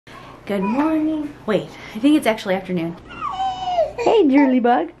Good morning. Wait, I think it's actually afternoon. Hey, Drooly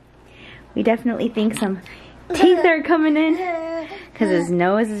Bug. We definitely think some teeth are coming in because his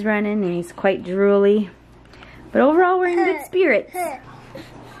nose is running and he's quite drooly. But overall, we're in good spirits.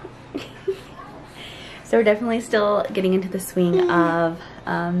 So we're definitely still getting into the swing of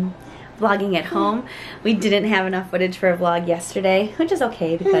vlogging at home. We didn't have enough footage for a vlog yesterday, which is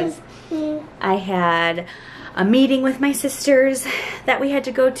okay because I had a meeting with my sisters that we had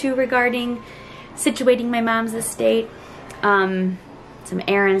to go to regarding situating my mom's estate. Some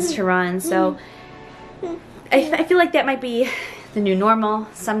errands to run, so I feel like that might be the new normal.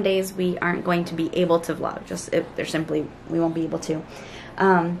 Some days we aren't going to be able to vlog, we won't be able to.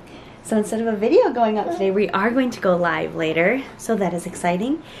 So instead of a video going up today, we are going to go live later, so that is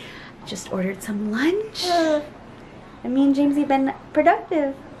exciting. Just ordered some lunch, and me and Jamesy been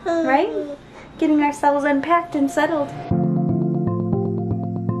productive, right? Getting ourselves unpacked and settled.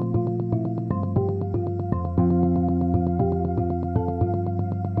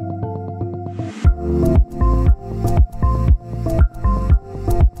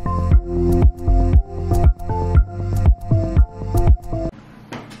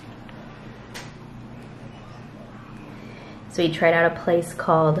 So we tried out a place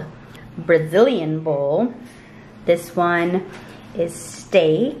called Brazilian Bowl. This one is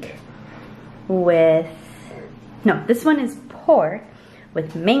steak with, no, this one is pork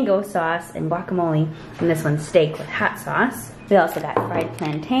with mango sauce and guacamole, and this one's steak with hot sauce. We also got fried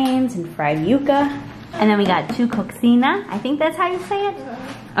plantains and fried yuca, and then we got two cocina, I think that's how you say it.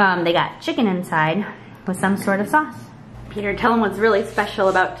 They got chicken inside with some sort of sauce. Peter, tell them what's really special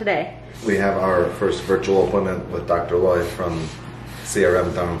about today. We have our first virtual appointment with Dr. Lloyd from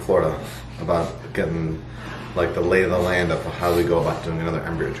CRM down in Florida about getting like the lay of the land of how we go about doing another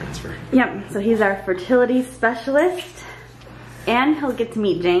embryo transfer. Yep, so he's our fertility specialist, and he'll get to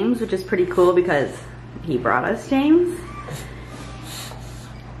meet James, which is pretty cool because he brought us James.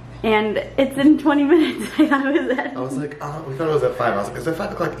 And it's in 20 minutes. I thought it was at. I was like, oh, we thought it was at 5. I was like, is it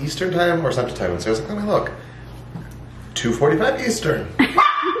 5 o'clock Eastern time or Central time? And so I was like, let me look. 2:45 Eastern.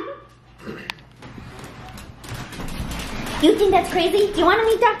 You think that's crazy? Do you want to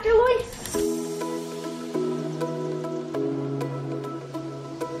meet Dr. Lloyd?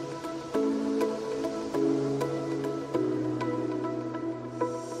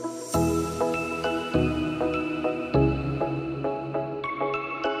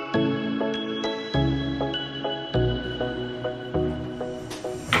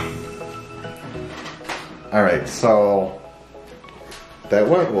 All right, so that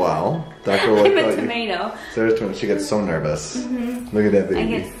went well. Dr. Lloyd I'm a tomato. Sarah's tomato. She gets so nervous. Look at that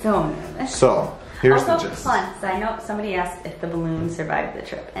baby. I get so nervous. So here's also, the gist. Plus, I know somebody asked if the balloon survived the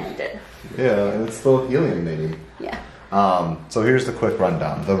trip, and it did. Yeah, and it's still helium, maybe. Yeah. So here's the quick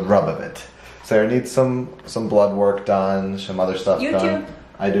rundown, the rub of it. Sarah needs some blood work done, some other stuff done. Too.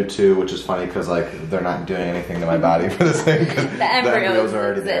 I do too, which is funny because like they're not doing anything to my body for this thing because the embryos are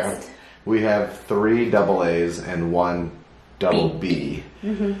already exist. there. We have 3 double A's and 1 double B.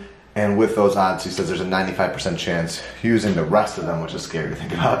 And with those odds, he says there's a 95% chance, using the rest of them, which is scary to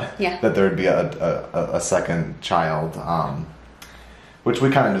think about, that there would be a second child, which we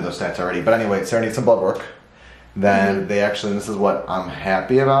kind of knew those stats already. But anyway, Sarah needs some blood work. Then they actually, and this is what I'm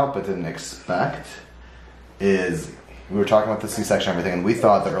happy about but didn't expect, is we were talking about the C-section and everything, and we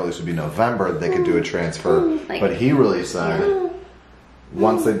thought the earliest would be November they could do a transfer, but he really said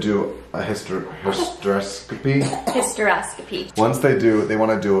once they do a hysteroscopy. Once they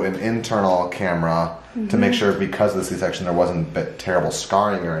want to do an internal camera to make sure, because of the C-section there wasn't terrible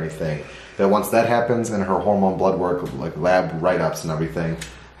scarring or anything, that once that happens and her hormone blood work, like lab write-ups and everything,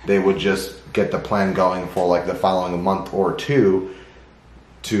 they would just get the plan going for like the following month or 2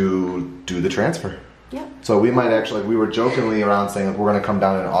 to do the transfer. Yeah. So we might actually, we were jokingly around saying like, we're going to come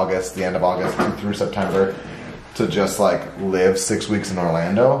down in August, the end of August through September, to just like live 6 weeks in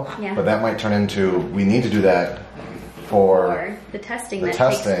Orlando. Yeah. But that might turn into, we need to do that for the testing that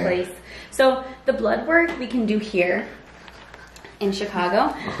takes place. So the blood work we can do here in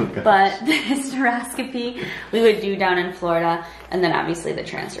Chicago, but the hysteroscopy we would do down in Florida, and then obviously the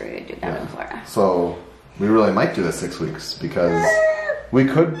transfer we would do down in Florida. So we really might do the 6 weeks because we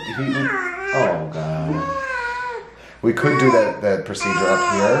could, oh God. We could do that procedure up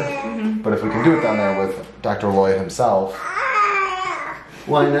here, but if we can do it down there with Dr. Lloyd himself,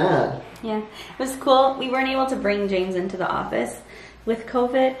 why not? Yeah, it was cool. We weren't able to bring James into the office with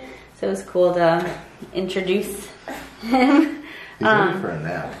COVID, so it was cool to introduce him. He's ready for a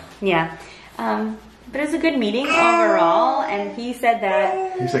nap. Yeah. But it was a good meeting overall, and he said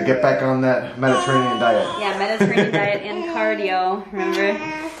that... He said get back on that Mediterranean diet. Yeah, Mediterranean diet and cardio, remember?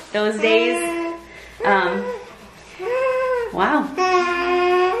 those days. Wow.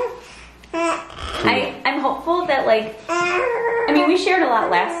 I'm hopeful that, like, I mean, we shared a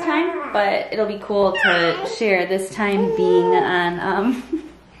lot last time, but it'll be cool to share this time being on,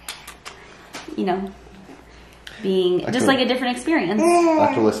 you know, being just like a different experience.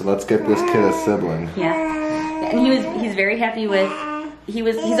 Dr. Listen, let's get this kid a sibling. Yeah. And he's very happy with,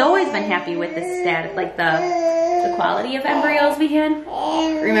 he's always been happy with the stat, like the quality of embryos we had.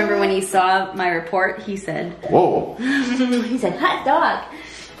 Remember when he saw my report, he said, "Whoa." He said, "Hot dog."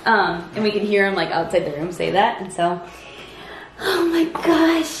 And we could hear him like outside the room say that, and so, oh my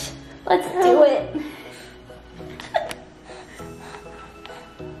gosh, let's do it.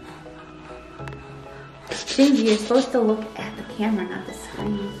 Shinji, you're supposed to look at the camera, not the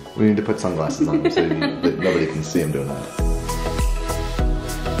screen. We need to put sunglasses on him so that nobody can see him doing that.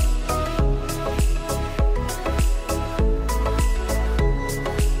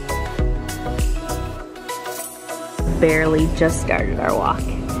 Barely just started our walk.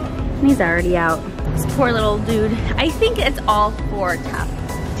 And he's already out. This poor little dude. I think it's all 4 top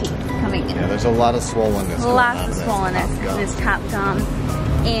teeth coming in. Yeah, there's a lot of swollenness. Lots of swollenness in his top gum.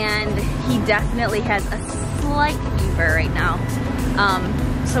 And he definitely has a slight fever right now.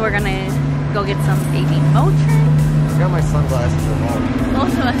 So we're gonna go get some baby Motrin. I got my sunglasses at home.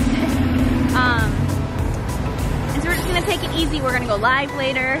 Most of us did. And so we're just gonna take it easy. We're gonna go live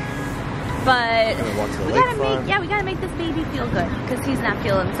later. But we gotta make this baby feel good because he's not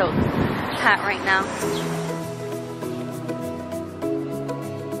feeling so hot right now.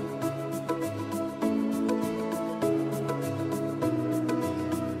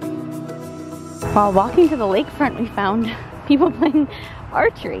 While walking to the lakefront, we found people playing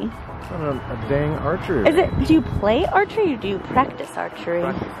archery. A dang archery. Do you play archery or do you practice archery?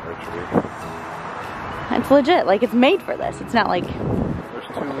 Practice archery. It's legit, like it's made for this. It's not like... There's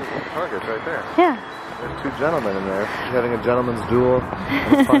 2 targets right there. Yeah. There's 2 gentlemen in there having a gentleman's duel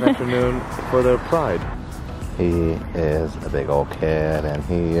on a fun afternoon for their pride. He is a big old kid and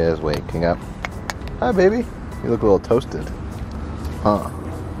he is waking up. Hi, baby. You look a little toasted. Huh.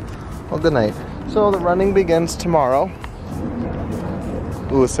 Well, good night. So the running begins tomorrow.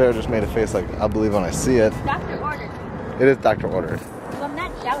 Ooh, Sarah just made a face like, I'll believe when I see it. Doctor ordered. It is doctor ordered. So I'm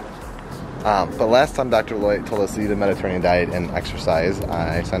not shouting. But last time Dr. Lloyd told us to eat a Mediterranean diet and exercise,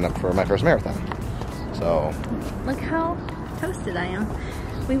 I signed up for my first marathon. So... Look how toasted I am.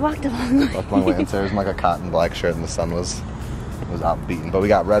 We walked a long way. Walked a long way, and Sarah's in like a cotton black shirt and the sun was out beaten. But we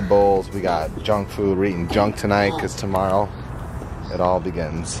got Red Bulls, we got junk food, we're eating junk tonight because tomorrow it all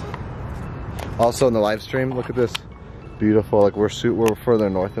begins. Also in the live stream, look at this beautiful, like we're further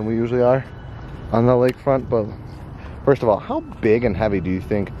north than we usually are on the lakefront. But first of all, how big and heavy do you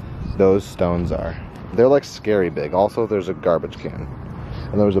think those stones are? They're like scary big. Also, there's a garbage can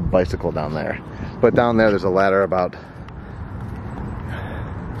and there was a bicycle down there. But down there's a ladder about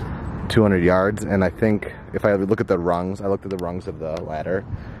 200 yards, and I think if I look at the rungs, I looked at the rungs of the ladder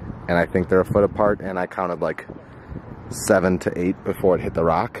and I think they're a foot apart, and I counted like 7 to 8 before it hit the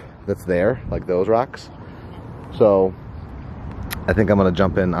rock that's there, like those rocks. So I think I'm gonna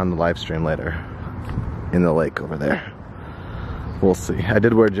jump in on the live stream later in the lake over there. We'll see. I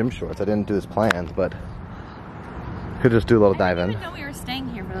did wear gym shorts. I didn't do this planned, but could just do a little dive in. I didn't know we were staying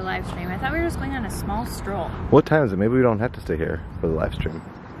here for the live stream. I thought we were just going on a small stroll. What time is it? Maybe we don't have to stay here for the live stream.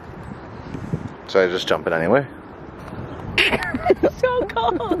 So I just jump in anyway? It's so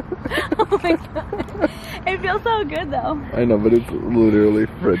cold. Oh my god. It feels so good though. I know, but it's literally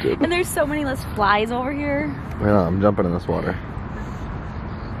frigid. And there's so many less flies over here. I know, I'm jumping in this water.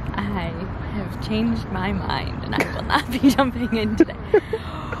 I have changed my mind and I will not be jumping in today.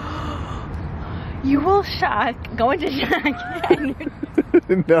 You will go into shock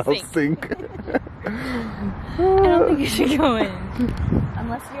and now sink. I don't think you should go in.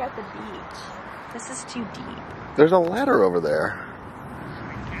 Unless you're at the beach. This is too deep. There's a ladder over there.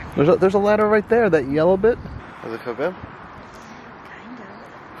 There's a ladder right there, that yellow bit. Does it feel good? Kind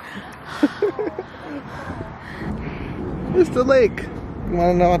of. It's the lake. You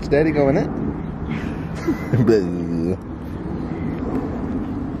wanna know what's daddy go in it?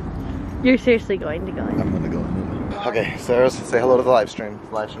 You're seriously going to go in? I'm gonna go in. Okay, Sarah's, say hello to the live stream.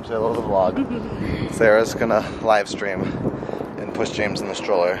 Live stream, say hello to the vlog. Sarah's gonna live stream and push James in the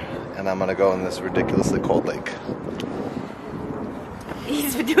stroller, and I'm gonna go in this ridiculously cold lake.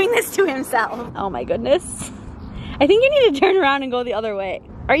 He's doing this to himself. Oh my goodness. I think you need to turn around and go the other way.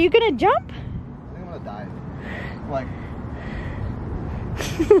 Are you gonna jump? I think I'm gonna dive. Like.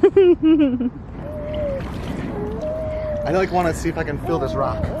 I like want to see if I can feel this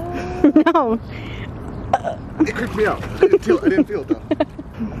rock. No. It creeped me out. I didn't feel it though.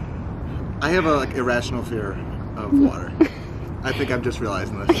 I have a like irrational fear of water. I think I'm just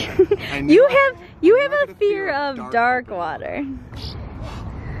realizing this. You have a fear of dark water.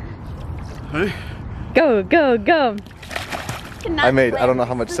 Hey. Go, go, go. I don't know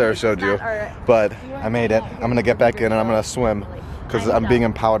how much Sarah showed you, but I made it. I'm gonna get back in and I'm gonna swim because I'm being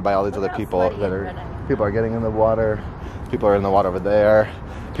empowered by all these other people people are getting in the water. People are in the water over there.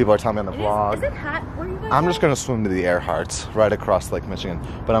 People are telling me on the vlog. Is it hot? Where are you guys I'm just gonna swim to the Air Hearts right across Lake Michigan,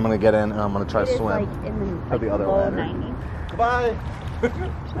 but I'm gonna get in and I'm gonna try to swim to the other ladder. Goodbye.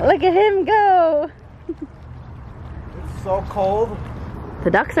 Look at him go. It's so cold.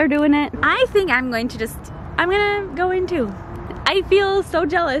 The ducks are doing it. I think I'm gonna go in too. I feel so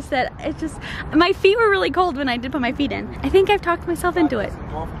jealous that my feet were really cold when I did put my feet in. I think I've talked myself into it.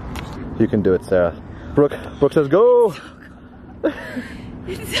 You can do it, Sarah. Brooke says go.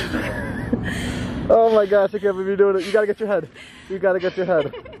 It's so cold. Oh my gosh, I can't believe you're doing it. You gotta get your head. You gotta get your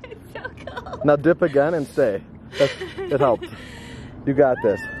head. It's so cold. Now dip again and stay. It helped. You got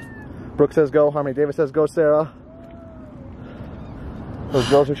this. Brooke says go. Harmony Davis says go, Sarah. Those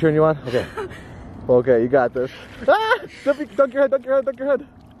girls are cheering you on? Okay. Okay, you got this. Ah! Dunk your head, dunk your head, dunk your head.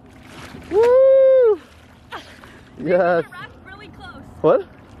 Woo! Yes. Really close. What?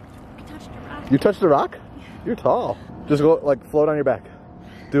 I touched a rock. You touched the rock? You're tall. Just go, like, float on your back.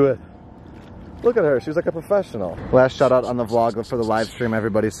 Do it. Look at her. She's like a professional. Last shout out on the vlog for the live stream.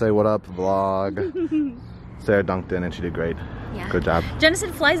 Everybody say what up, vlog. Sarah dunked in and she did great. Yeah. Good job. Jenna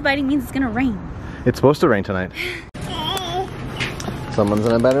said flies biting means it's gonna rain. It's supposed to rain tonight. Someone's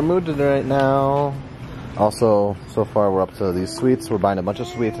in a better mood right now. Also, so far we're up to these sweets. We're buying a bunch of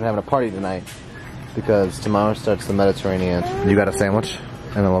sweets and having a party tonight because tomorrow starts the Mediterranean. You got a sandwich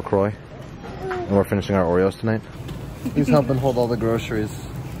and a LaCroix. And we're finishing our Oreos tonight. He's helping hold all the groceries.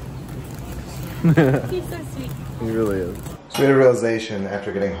 He's so sweet. He really is. So we had a realization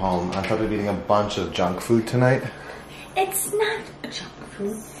after getting home. I thought of eating a bunch of junk food tonight. It's not junk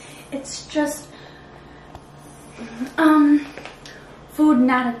food. It's just food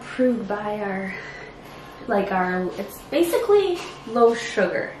not approved by it's basically low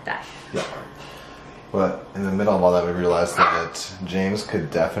sugar diet. Yeah. But in the middle of all that, we realized that James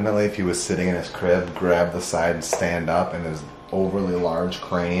could definitely, if he was sitting in his crib, grab the side and stand up, and his overly large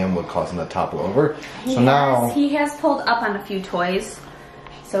cranium would cause him to topple over. He has pulled up on a few toys,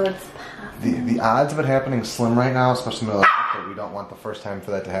 so it's possible. The odds of it happening slim right now, especially in the middle of the night, we don't want the first time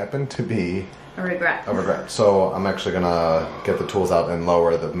for that to happen to be a regret. A regret. So I'm actually gonna get the tools out and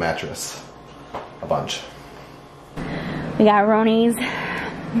lower the mattress a bunch. We got Ronies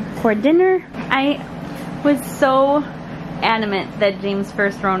for dinner. I was so adamant that James'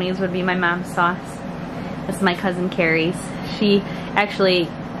 first Ronies would be my mom's sauce. This is my cousin Carrie's. She actually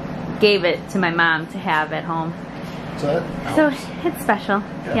gave it to my mom to have at home. So it's special.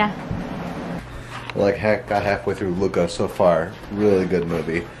 Yeah. Like got halfway through Luca so far. Really good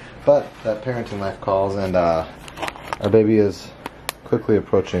movie. But that parenting life calls, and our baby is quickly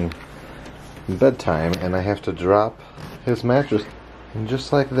approaching bedtime, and I have to drop his mattress. And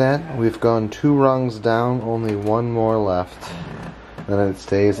just like that, we've gone 2 rungs down, only 1 more left. And then it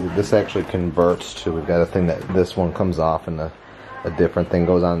stays. This actually converts to, we've got a thing that this one comes off and a different thing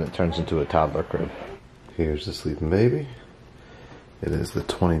goes on that turns into a toddler crib. Here's the sleeping baby. It is the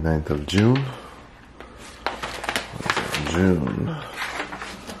 29th of June. June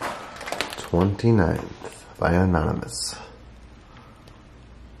 29th by Anonymous.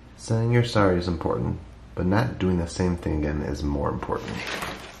 Saying you're sorry is important, but not doing the same thing again is more important.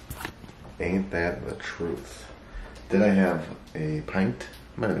 Ain't that the truth? Did I have a pint,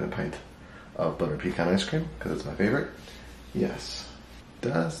 might have been a pint, of buttered pecan ice cream, because it's my favorite? Yes.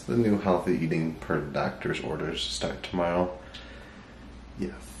 Does the new healthy eating per doctor's orders start tomorrow?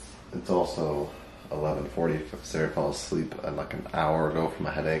 Yes. It's also 11:40 if Sarah fell asleep like an hour ago from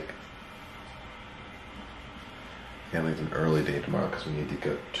a headache. And we have an early day tomorrow because we need to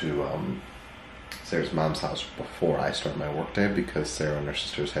go to Sarah's mom's house before I start my work day because Sarah and her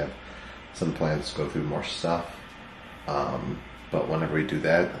sisters have some plans to go through more stuff. But whenever we do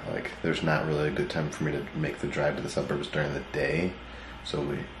that, like, there's not really a good time for me to make the drive to the suburbs during the day.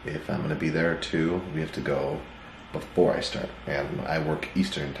 So if I'm going to be there too, we have to go before I start. And I work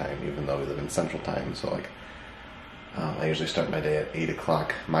Eastern time, even though we live in Central time. So like, I usually start my day at 8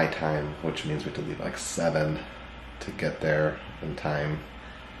 o'clock my time, which means we have to leave like 7 to get there in time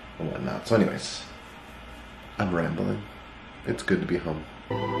and whatnot. So anyways, I'm rambling. It's good to be home.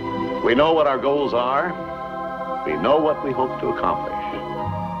 We know what our goals are. We know what we hope to accomplish.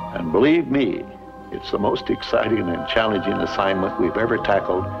 And believe me, it's the most exciting and challenging assignment we've ever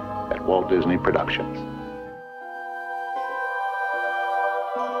tackled at Walt Disney Productions.